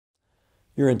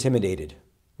You're intimidated.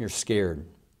 You're scared.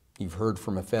 You've heard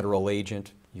from a federal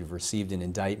agent. You've received an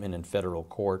indictment in federal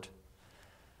court.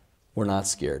 We're not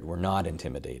scared. We're not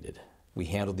intimidated. We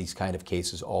handle these kind of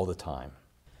cases all the time.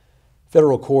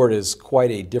 Federal court is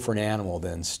quite a different animal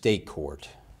than state court.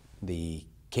 The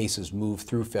cases move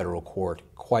through federal court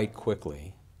quite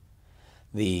quickly.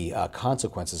 The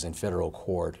consequences in federal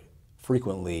court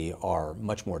frequently are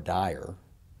much more dire,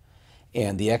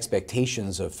 and the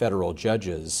expectations of federal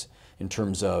judges in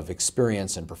terms of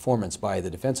experience and performance by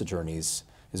the defense attorneys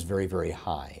is very, very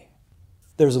high.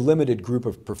 There's a limited group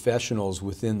of professionals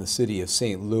within the city of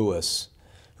St. Louis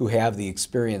who have the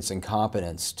experience and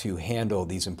competence to handle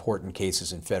these important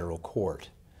cases in federal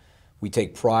court. We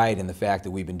take pride in the fact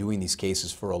that we've been doing these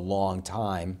cases for a long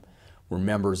time. We're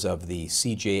members of the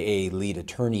CJA lead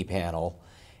attorney panel,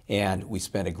 and we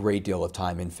spend a great deal of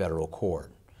time in federal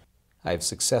court. I have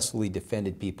successfully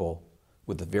defended people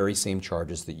with the very same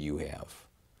charges that you have.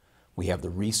 We have the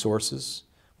resources,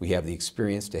 we have the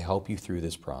experience to help you through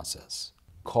this process.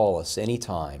 Call us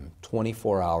anytime,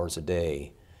 24 hours a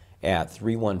day, at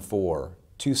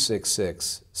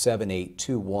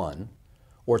 314-266-7821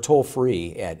 or toll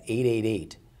free at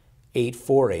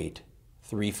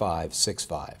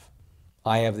 888-848-3565.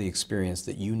 I have the experience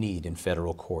that you need in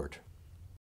federal court.